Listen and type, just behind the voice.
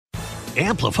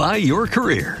Amplify your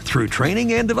career through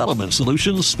training and development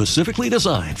solutions specifically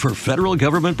designed for federal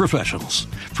government professionals.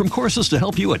 From courses to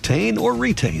help you attain or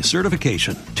retain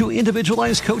certification, to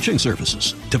individualized coaching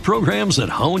services, to programs that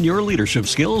hone your leadership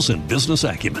skills and business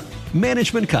acumen,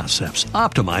 Management Concepts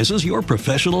optimizes your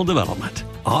professional development.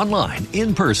 Online,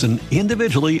 in person,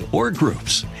 individually, or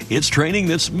groups, it's training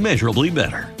that's measurably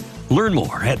better. Learn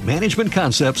more at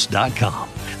managementconcepts.com.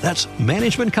 That's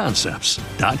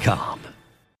managementconcepts.com.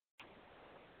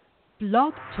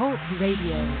 Blog Talk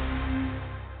Radio.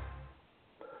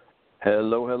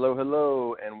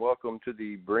 Hello, and welcome to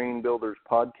the Brain Builders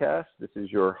Podcast. This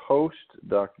is your host,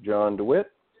 Dr. John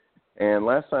DeWitt. And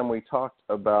last time we talked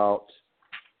about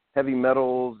heavy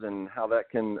metals and how that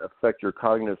can affect your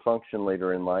cognitive function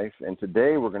later in life. And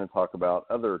today we're going to talk about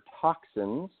other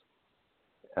toxins.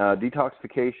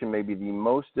 Detoxification may be the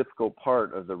most difficult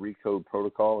part of the reCODE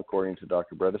protocol, according to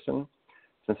Dr. Bredesen,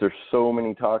 since there's so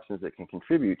many toxins that can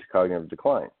contribute to cognitive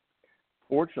decline.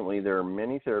 Fortunately, there are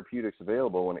many therapeutics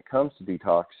available when it comes to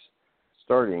detox,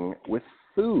 starting with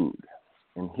food.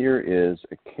 And here is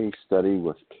a case study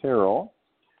with Carol.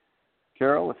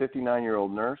 Carol, a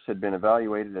 59-year-old nurse, had been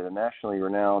evaluated at a nationally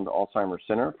renowned Alzheimer's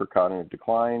Center for cognitive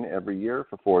decline every year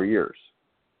for 4 years.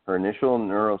 Her initial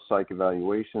neuropsych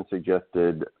evaluation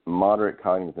suggested moderate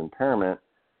cognitive impairment.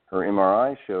 Her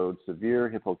MRI showed severe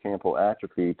hippocampal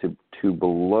atrophy to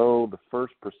below the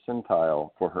first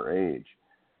percentile for her age,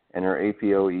 and her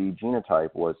APOE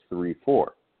genotype was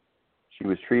 3-4. She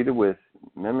was treated with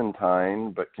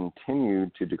memantine but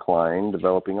continued to decline,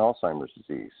 developing Alzheimer's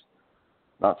disease.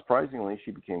 Not surprisingly,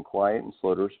 she became quiet and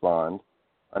slow to respond,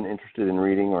 uninterested in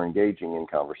reading or engaging in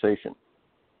conversation.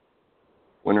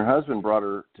 When her husband brought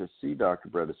her to see Dr.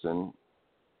 Bredesen,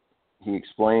 he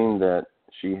explained that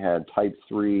she had type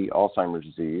 3 Alzheimer's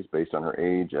disease based on her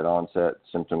age at onset,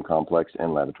 symptom complex,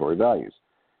 and laboratory values,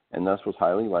 and thus was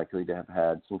highly likely to have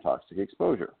had some toxic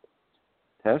exposure.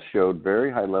 Tests showed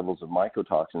very high levels of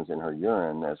mycotoxins in her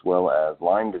urine, as well as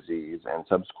Lyme disease, and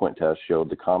subsequent tests showed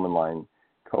the common Lyme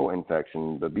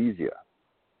co-infection, Babesia.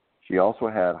 She also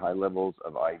had high levels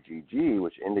of IgG,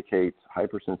 which indicates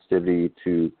hypersensitivity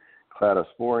to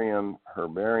Cladosporium,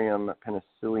 Herbarium,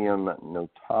 Penicillium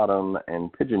notatum,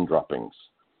 and pigeon droppings.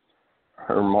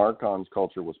 Her Marcon's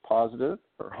culture was positive.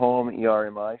 Her home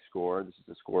ERMI score, this is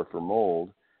the score for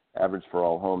mold, average for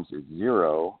all homes is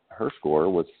 0. Her score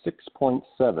was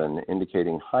 6.7,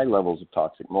 indicating high levels of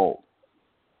toxic mold.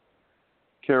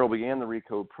 Carol began the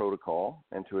reCODE protocol,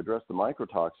 and to address the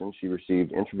mycotoxins, she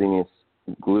received intravenous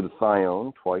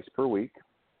glutathione twice per week.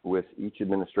 With each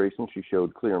administration, she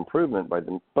showed clear improvement, but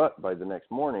by the next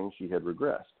morning, she had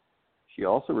regressed. She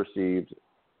also received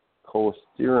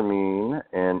cholestyramine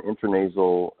and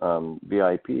intranasal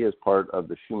VIP as part of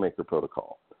the Shoemaker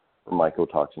protocol for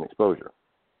mycotoxin exposure.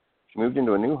 She moved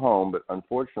into a new home, but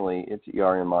unfortunately, its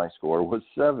ERMI score was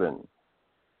 7.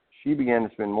 She began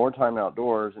to spend more time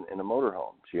outdoors and in a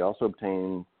motorhome. She also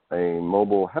obtained a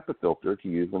mobile HEPA filter to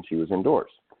use when she was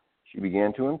indoors. She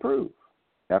began to improve.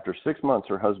 After 6 months,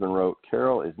 her husband wrote,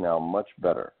 "Carol is now much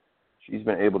better. She's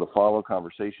been able to follow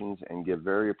conversations and give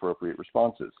very appropriate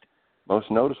responses. Most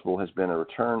noticeable has been a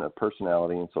return of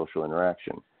personality and social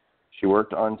interaction. She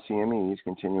worked on CMEs,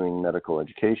 continuing medical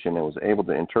education, and was able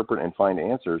to interpret and find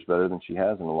answers better than she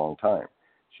has in a long time.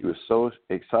 She was so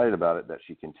excited about it that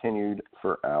she continued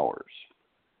for hours."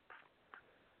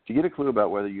 To get a clue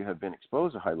about whether you have been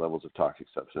exposed to high levels of toxic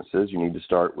substances, you need to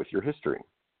start with your history.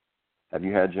 Have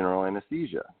you had general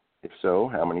anesthesia? If so,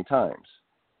 how many times?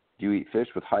 Do you eat fish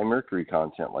with high mercury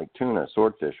content like tuna,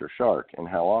 swordfish, or shark, and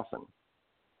how often? Do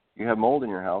you have mold in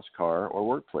your house, car, or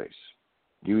workplace?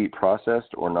 Do you eat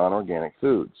processed or non-organic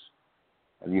foods?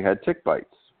 Have you had tick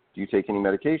bites? Do you take any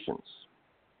medications?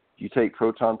 Do you take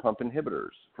proton pump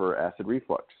inhibitors for acid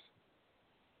reflux?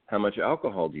 How much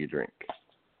alcohol do you drink?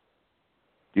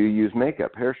 Do you use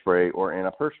makeup, hairspray, or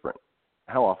antiperspirant?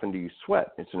 How often do you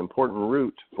sweat? It's an important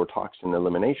route for toxin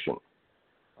elimination.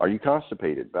 Are you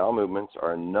constipated? Bowel movements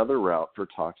are another route for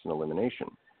toxin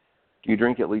elimination. Do you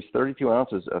drink at least 32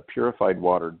 ounces of purified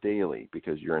water daily?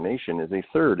 Because urination is a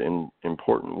third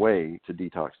important way to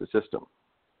detox the system.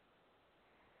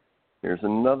 Here's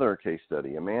another case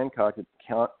study. A man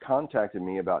contacted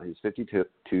me about his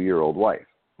 52-year-old wife,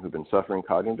 who'd been suffering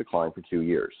cognitive decline for 2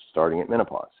 years, starting at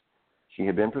menopause. She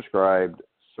had been prescribed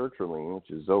sertraline,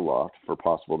 which is Zoloft, for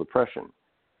possible depression.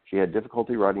 She had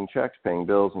difficulty writing checks, paying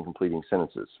bills, and completing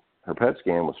sentences. Her PET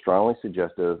scan was strongly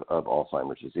suggestive of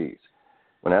Alzheimer's disease.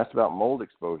 When asked about mold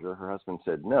exposure, her husband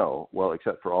said no, well,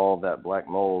 except for all of that black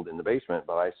mold in the basement,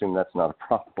 but I assume that's not a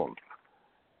problem.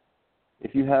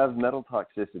 If you have metal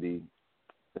toxicity,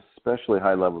 especially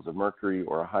high levels of mercury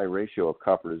or a high ratio of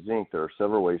copper to zinc, there are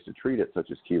several ways to treat it,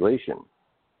 such as chelation.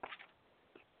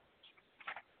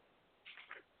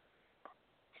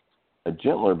 A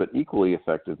gentler but equally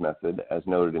effective method, as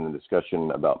noted in the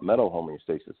discussion about metal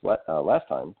homeostasis last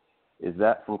time, is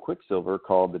that from quicksilver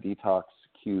called the detox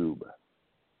cube.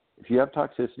 If you have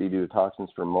toxicity due to toxins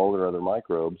from mold or other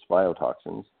microbes,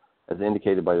 biotoxins, as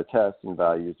indicated by the tests and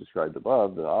values described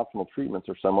above, the optimal treatments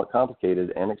are somewhat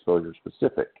complicated and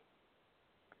exposure-specific.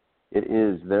 It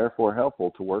is therefore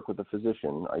helpful to work with a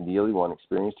physician, ideally one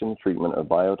experienced in the treatment of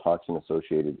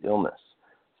biotoxin-associated illness,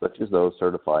 such as those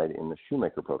certified in the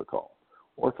Shoemaker Protocol,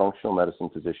 or functional medicine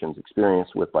physicians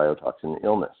experienced with biotoxin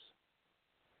illness.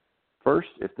 First,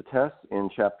 if the tests in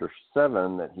Chapter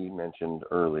 7 that he mentioned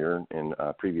earlier in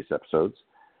previous episodes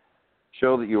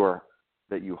show that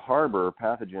you harbor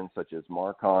pathogens such as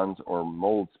marcons or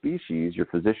mold species, your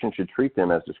physician should treat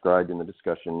them as described in the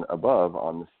discussion above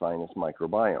on the sinus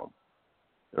microbiome.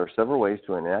 There are several ways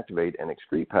to inactivate and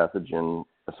excrete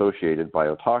pathogen-associated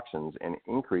biotoxins and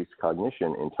increase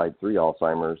cognition in type 3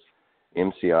 Alzheimer's,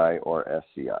 MCI, or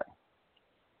SCI.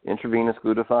 Intravenous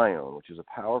glutathione, which is a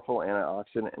powerful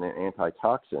antioxidant and an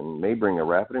antitoxin, may bring a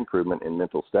rapid improvement in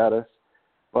mental status,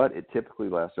 but it typically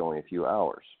lasts only a few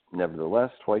hours. Nevertheless,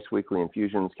 twice-weekly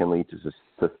infusions can lead to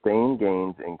sustained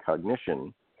gains in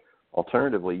cognition.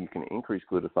 Alternatively, you can increase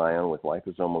glutathione with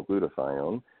liposomal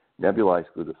glutathione,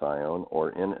 nebulized glutathione,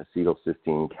 or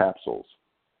N-acetylcysteine capsules.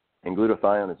 And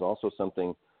glutathione is also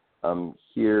something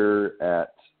here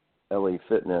at LA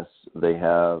Fitness, they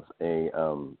have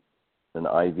an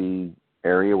IV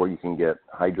area where you can get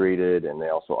hydrated, and they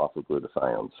also offer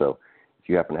glutathione. So if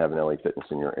you happen to have an LA Fitness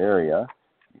in your area,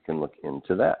 you can look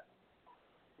into that.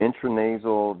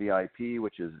 Intranasal VIP,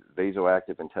 which is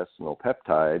vasoactive intestinal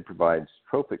peptide, provides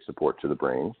trophic support to the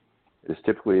brain. It is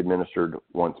typically administered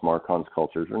once Marcon's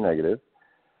cultures are negative.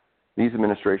 These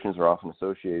administrations are often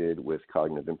associated with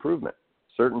cognitive improvement.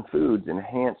 Certain foods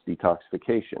enhance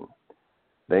detoxification.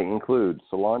 They include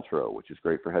cilantro, which is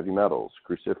great for heavy metals,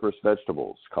 cruciferous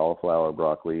vegetables, cauliflower,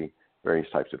 broccoli, various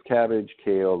types of cabbage,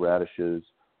 kale, radishes,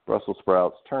 Brussels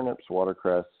sprouts, turnips,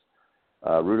 watercress,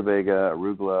 rutabaga,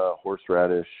 arugula,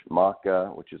 horseradish,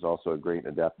 maca, which is also a great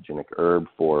adaptogenic herb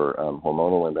for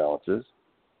hormonal imbalances,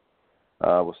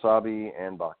 wasabi,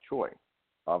 and bok choy.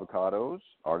 Avocados,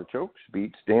 artichokes,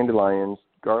 beets, dandelions,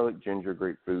 garlic, ginger,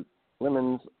 grapefruit,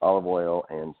 lemons, olive oil,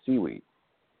 and seaweed.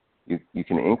 You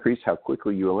can increase how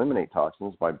quickly you eliminate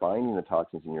toxins by binding the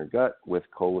toxins in your gut with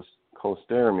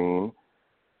cholestyramine,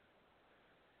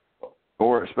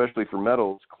 or especially for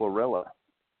metals, chlorella,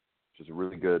 which is a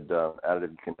really good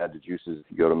additive you can add to juices if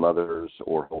you go to Mother's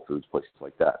or Whole Foods, places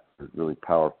like that. It's a really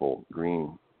powerful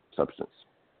green substance.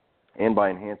 And by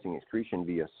enhancing excretion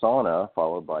via sauna,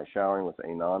 followed by showering with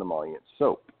a non-emollient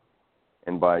soap,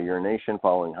 and by urination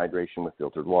following hydration with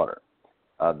filtered water.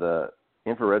 The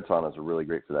infrared saunas are really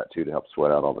great for that, too, to help sweat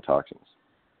out all the toxins.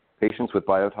 Patients with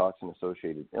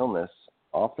biotoxin-associated illness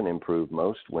often improve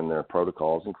most when their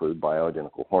protocols include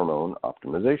bioidentical hormone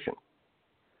optimization.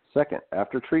 Second,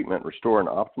 after treatment, restore an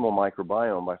optimal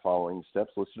microbiome by following the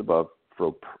steps listed above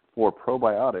for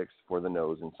probiotics for the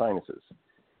nose and sinuses.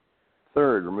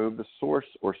 Third, remove the source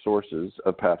or sources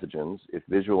of pathogens. If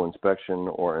visual inspection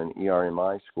or an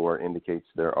ERMI score indicates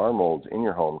there are molds in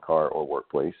your home, car, or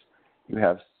workplace, you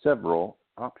have several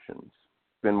options.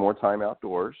 Spend more time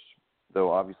outdoors,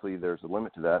 though obviously there's a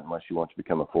limit to that unless you want to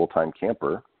become a full-time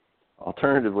camper.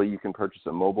 Alternatively, you can purchase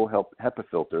a mobile HEPA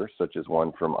filter, such as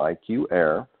one from IQ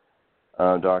Air.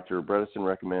 Dr. Bredesen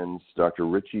recommends Dr.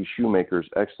 Richie Shoemaker's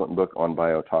excellent book on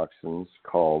biotoxins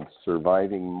called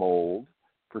Surviving Mold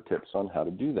for tips on how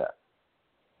to do that.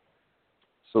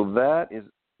 So that is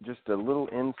just a little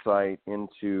insight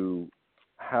into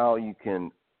how you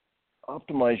can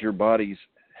optimize your body's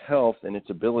health and its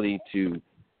ability to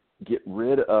get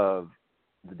rid of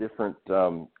the different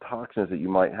toxins that you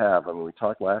might have. I mean, we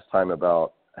talked last time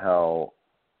about how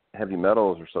heavy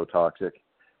metals are so toxic,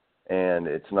 and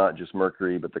it's not just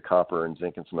mercury, but the copper and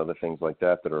zinc and some other things like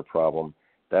that that are a problem.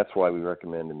 That's why we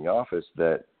recommend in the office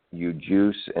that you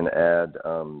juice and add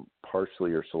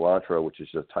parsley or cilantro, which is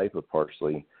a type of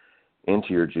parsley, into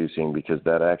your juicing, because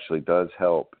that actually does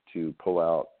help to pull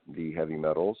out the heavy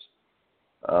metals.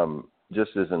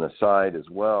 Just as an aside as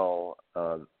well,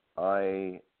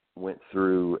 I went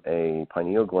through a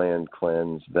pineal gland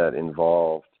cleanse that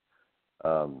involved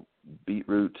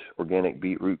organic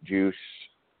beetroot juice,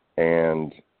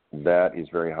 and that is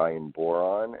very high in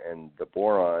boron, and the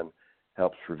boron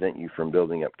helps prevent you from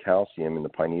building up calcium in the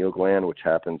pineal gland, which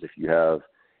happens if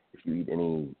you eat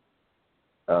any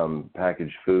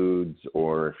packaged foods,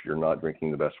 or if you're not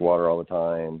drinking the best water all the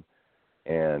time.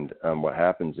 And what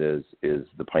happens is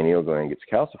the pineal gland gets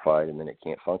calcified, and then it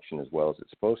can't function as well as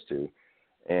it's supposed to.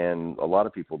 And a lot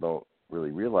of people don't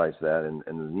really realize that. And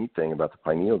the neat thing about the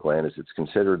pineal gland is it's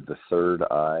considered the third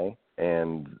eye.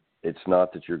 And it's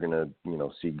not that you're going to,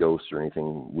 see ghosts or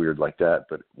anything weird like that.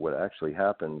 But what actually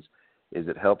happens is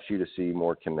it helps you to see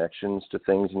more connections to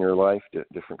things in your life,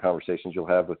 different conversations you'll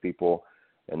have with people.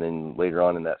 And then later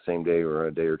on in that same day or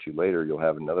a day or two later, you'll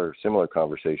have another similar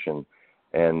conversation.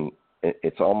 And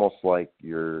it's almost like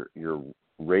your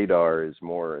radar is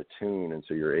more attuned, and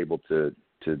so you're able to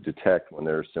detect when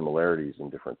there are similarities in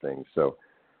different things. So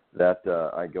that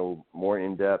I go more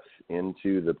in depth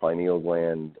into the pineal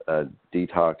gland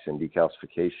detox and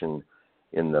decalcification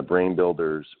in the Brain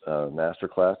Builders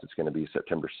Masterclass. It's going to be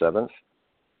September 7th.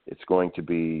 It's going to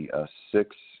be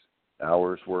 6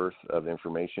 hours worth of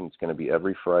information. It's going to be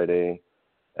every Friday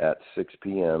at 6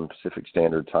 p.m. Pacific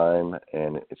Standard Time,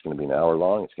 and it's going to be an hour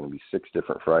long. It's going to be 6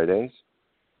 different Fridays.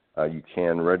 You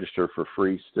can register for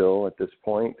free still at this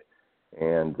point,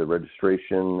 and the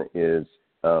registration is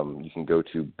you can go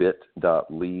to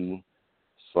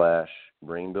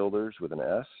bit.ly/brainbuilders with an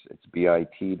S. It's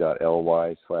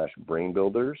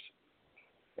bit.ly/brainbuilders,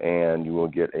 and you will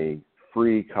get a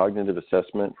free cognitive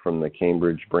assessment from the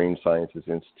Cambridge Brain Sciences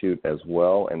Institute as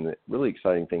well. And the really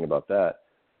exciting thing about that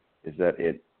is that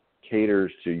it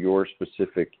caters to your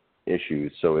specific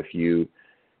issues. So if you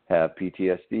have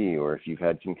PTSD, or if you've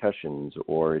had concussions,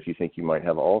 or if you think you might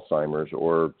have Alzheimer's,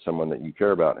 or someone that you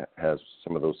care about has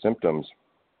some of those symptoms,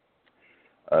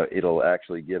 it'll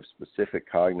actually give specific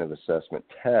cognitive assessment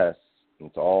tests.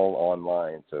 It's all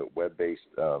online. It's a web-based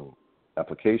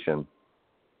application,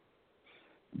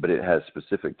 but it has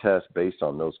specific tests based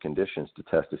on those conditions to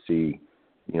test to see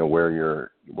where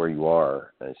you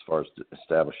are as far as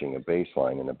establishing a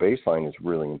baseline. And a baseline is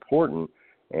really important,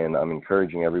 and I'm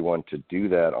encouraging everyone to do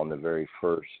that on the very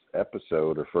first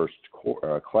episode or first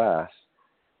class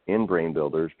in Brain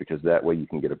Builders, because that way you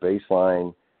can get a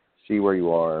baseline, see where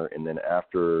you are, and then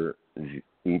after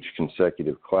each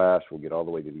consecutive class, we'll get all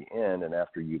the way to the end, and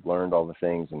after you've learned all the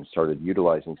things and started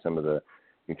utilizing some of the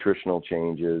nutritional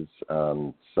changes,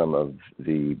 some of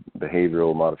the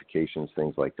behavioral modifications,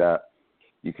 things like that,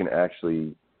 you can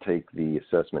actually take the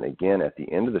assessment again at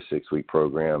the end of the 6-week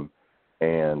program.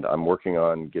 And I'm working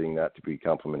on getting that to be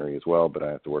complimentary as well, but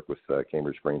I have to work with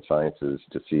Cambridge Brain Sciences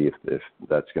to see if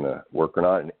that's going to work or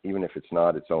not. And even if it's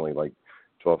not, it's only like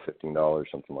 $12, $15,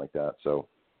 something like that. So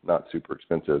not super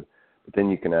expensive. But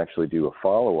then you can actually do a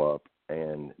follow-up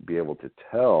and be able to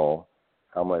tell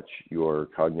how much your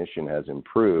cognition has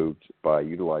improved by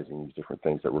utilizing these different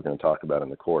things that we're going to talk about in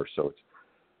the course. So it's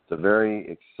a very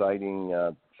exciting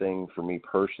thing for me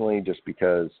personally, just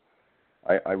because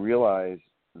I realize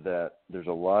that there's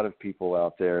a lot of people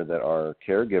out there that are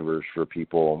caregivers for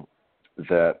people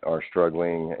that are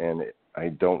struggling, and I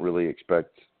don't really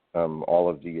expect all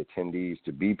of the attendees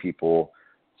to be people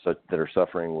that are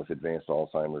suffering with advanced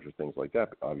Alzheimer's or things like that,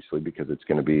 obviously, because it's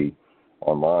going to be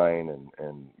online,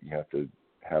 and you have to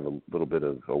have a little bit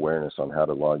of awareness on how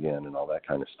to log in and all that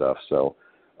kind of stuff. So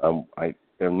I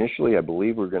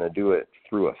believe we're going to do it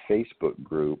through a Facebook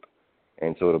group.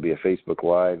 And so it'll be a Facebook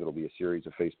Live. It'll be a series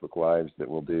of Facebook Lives that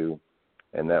we'll do.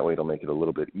 And that way it'll make it a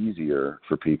little bit easier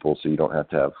for people, so you don't have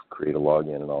to create a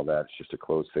login and all that. It's just a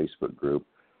closed Facebook group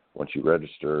once you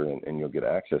register, and you'll get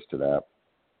access to that.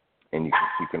 And you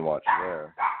can watch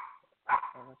there.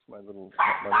 Oh, that's my little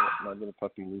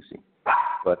puppy Lucy.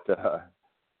 But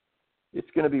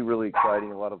it's going to be really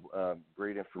exciting. A lot of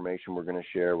great information we're going to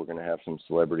share. We're going to have some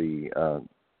celebrity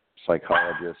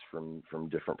psychologists from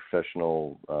different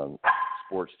professional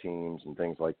sports teams and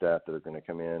things like that are going to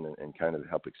come in and kind of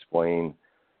help explain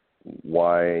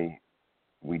why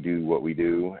we do what we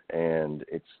do. And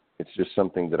it's just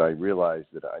something that I realize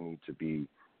that I need to be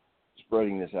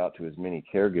spreading this out to as many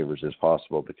caregivers as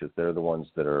possible, because they're the ones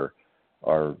that are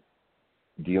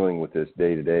dealing with this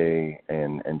day to day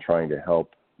and trying to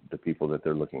help the people that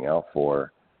they're looking out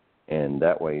for. And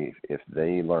that way, if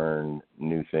they learn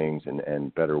new things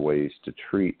and better ways to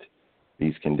treat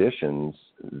these conditions,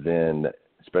 then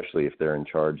especially if they're in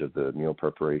charge of the meal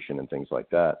preparation and things like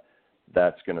that,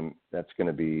 that's going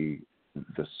to be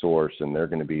the source, and they're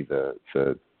going to be the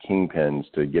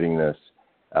kingpins to getting this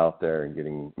out there and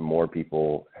getting more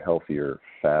people healthier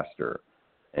faster.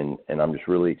 And I'm just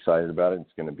really excited about it.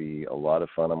 It's going to be a lot of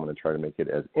fun. I'm going to try to make it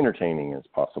as entertaining as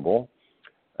possible.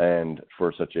 And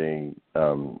for such a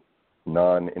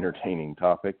non-entertaining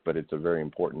topic, but it's a very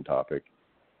important topic.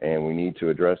 And we need to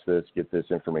address this, get this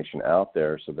information out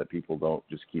there so that people don't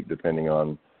just keep depending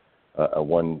on a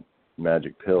one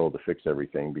magic pill to fix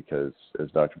everything, because as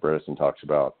Dr. Bredesen talks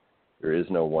about, there is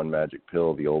no one magic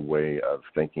pill. The old way of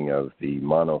thinking of the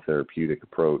monotherapeutic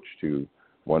approach to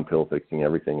one pill fixing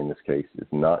everything in this case is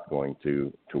not going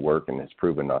to work, and has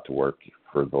proven not to work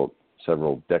for the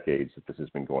several decades that this has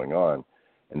been going on,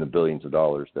 and the billions of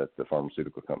dollars that the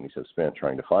pharmaceutical companies have spent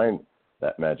trying to find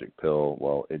that magic pill.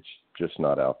 Well, it's just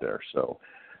not out there. So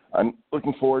I'm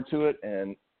looking forward to it,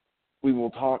 and we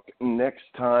will talk next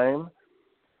time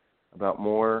about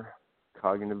more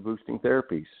cognitive boosting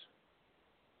therapies.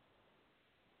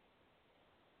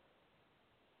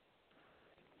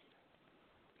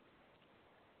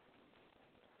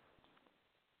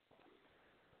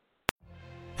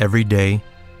 Every day,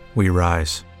 we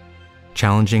rise,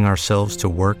 challenging ourselves to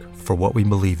work for what we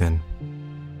believe in.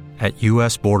 At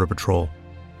U.S. Border Patrol,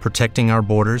 protecting our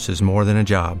borders is more than a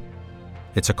job.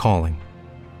 It's a calling.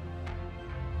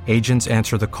 Agents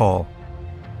answer the call,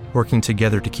 working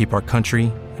together to keep our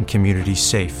country and communities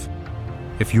safe.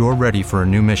 If you're ready for a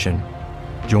new mission,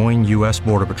 join U.S.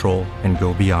 Border Patrol and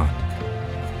go beyond.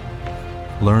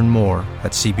 Learn more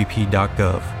at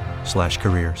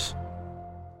cbp.gov/careers.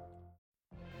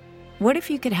 What if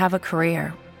you could have a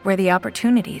career where the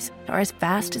opportunities are as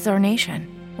vast as our nation,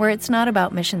 where it's not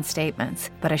about mission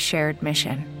statements, but a shared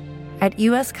mission? At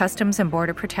U.S. Customs and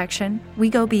Border Protection,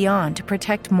 we go beyond to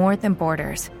protect more than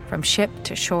borders. From ship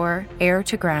to shore, air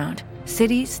to ground,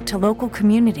 cities to local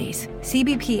communities,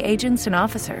 CBP agents and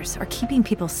officers are keeping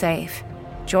people safe.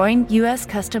 Join U.S.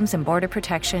 Customs and Border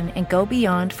Protection and go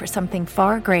beyond for something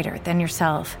far greater than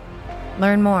yourself.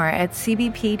 Learn more at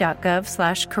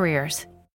cbp.gov/careers.